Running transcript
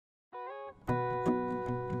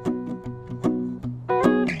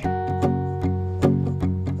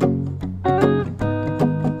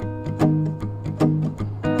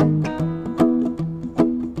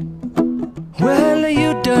Well,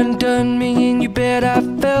 you done me and you bet I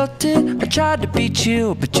felt it. I tried to beat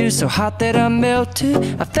you, but you're so hot that I melted.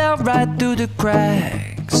 I fell right through the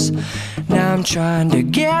cracks. Now I'm trying to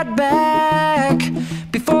get back.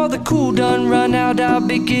 Before the cool done run out, I'll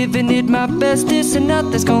be giving it my bestest, and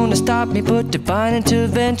nothing's gonna stop me but divine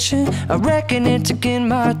intervention. I reckon it's again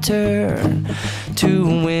my turn to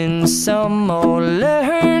win some or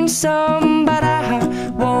learn some, but I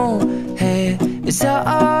won't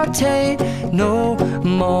hesitate no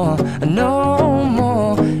more, no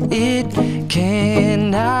more. It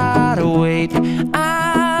cannot wait.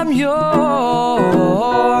 I'm yours.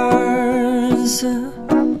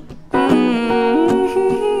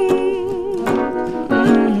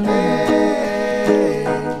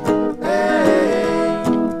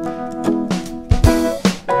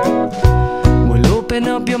 Open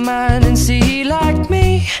up your mind and see like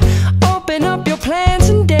me. Open up your plans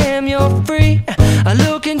and damn, you're free. I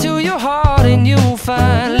look into your heart and you'll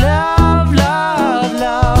find love, love,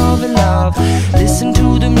 love, and love. Listen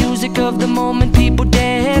to the music of the moment, people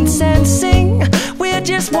dance and sing. We're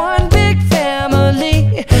just one big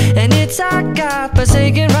family, and it's our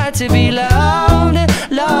God-forsaken right to be loved.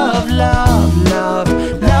 Love, love, love,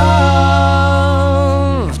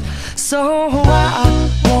 loved. So I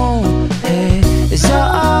won't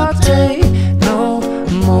hesitate no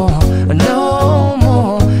more, no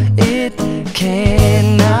more. It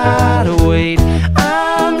cannot wait.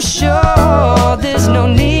 I'm sure there's no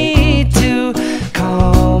need to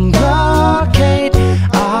complicate.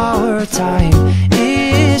 Our time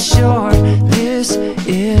is short. This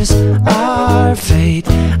is our fate.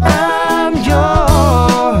 I'm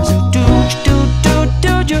yours. Do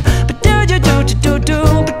you, but do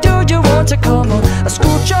you, but do you want to come on? I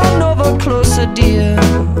scooch on over closer, dear,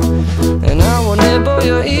 and I will nibble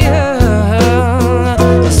your ear.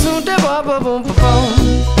 Soon to boom, boom, boom, boom.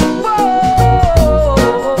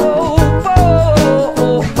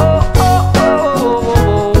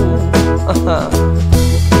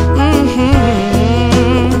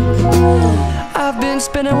 I've been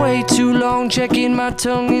spending way too long checking my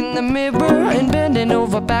tongue in the mirror and bending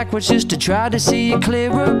over backwards just to try to see it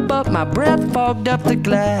clearer, but my breath fogged up the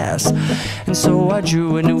glass, and so I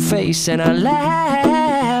drew a new face and I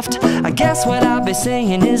laughed. I guess what I'll be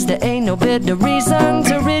saying is there ain't no better reason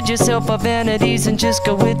to rid yourself of vanities and just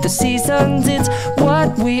go with the seasons. It's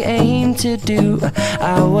what we aim to do.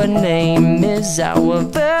 Our name is our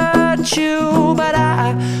virtue, but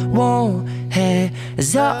I won't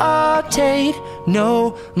hesitate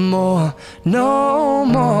no more, no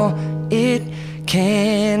more. It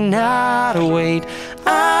cannot wait.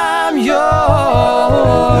 I'm yours.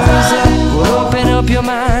 Open up your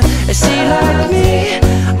mind and see like me.